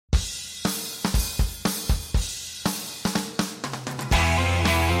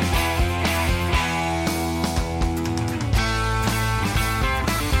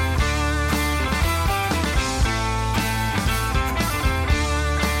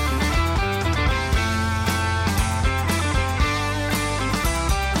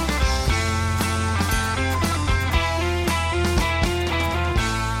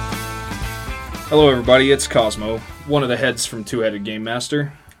Hello everybody, it's Cosmo, one of the heads from Two-Headed Game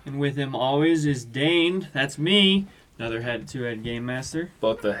Master. And with him always is Dane, that's me, another two-headed Game Master.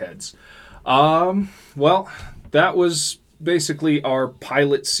 Both the heads. Well, that was basically our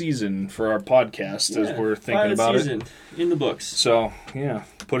pilot season for our podcast as we're thinking about season in the books. So, yeah,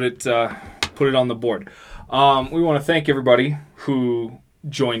 put it on the board. We want to thank everybody who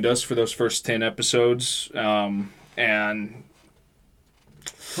joined us for those first 10 episodes, and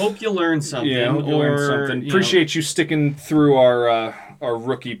hope you learned something. Yeah, hope you learned something. Appreciate you sticking through our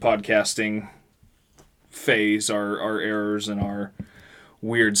rookie podcasting phase, our errors and our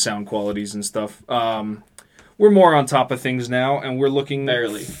weird sound qualities and stuff. We're more on top of things now, and we're looking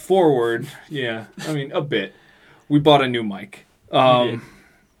forward. Yeah, I mean, a bit. We bought a new mic. We're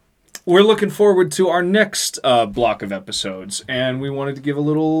looking forward to our next block of episodes, and we wanted to give a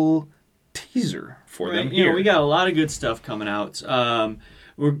little teaser for them here. We got a lot of good stuff coming out.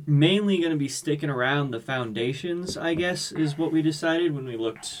 We're mainly going to be sticking around the foundations, I guess, is what we decided when we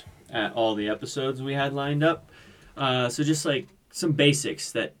looked at all the episodes we had lined up. So just like some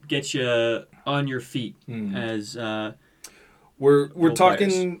basics that get you on your feet as we're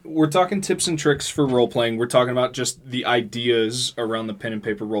talking tips and tricks for role playing. We're talking about just the ideas around the pen and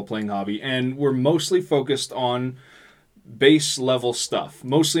paper role playing hobby, and we're mostly focused on base level stuff,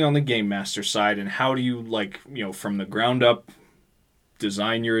 mostly on the game master side. And how do you from the ground up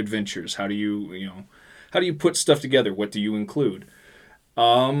design your adventures? How do you put stuff together? What do you include?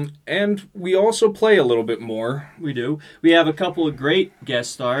 And we also play a little bit more. We do. We have a couple of great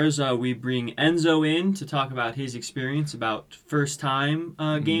guest stars. We bring Enzo in to talk about his experience about first time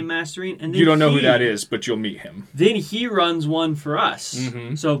game mastering. And then you don't know who that is, but you'll meet him. Then he runs one for us.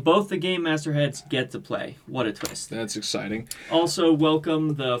 Mm-hmm. So both the Game Master heads get to play. What a twist. That's exciting. Also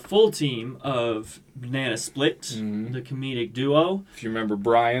welcome the full team of Banana Split, the comedic duo. If you remember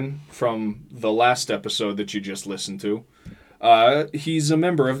Brian from the last episode that you just listened to, he's a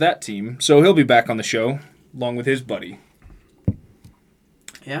member of that team, so he'll be back on the show along with his buddy.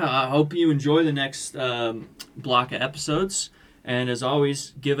 Yeah, I hope you enjoy the next block of episodes. And as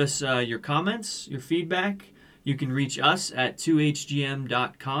always, give us your comments, your feedback. You can reach us at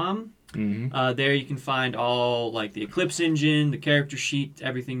 2hgm.com. Mm-hmm. There you can find all like the Eclipse engine, the character sheet,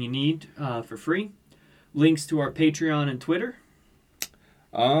 everything you need for free. Links to our Patreon and Twitter.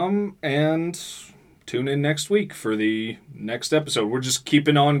 And tune in next week for the next episode. We're just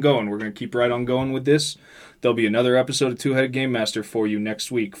keeping on going. We're going to keep right on going with this. There'll be another episode of Two-Headed Game Master for you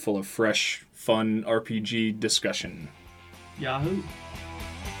next week, full of fresh, fun RPG discussion. Yahoo!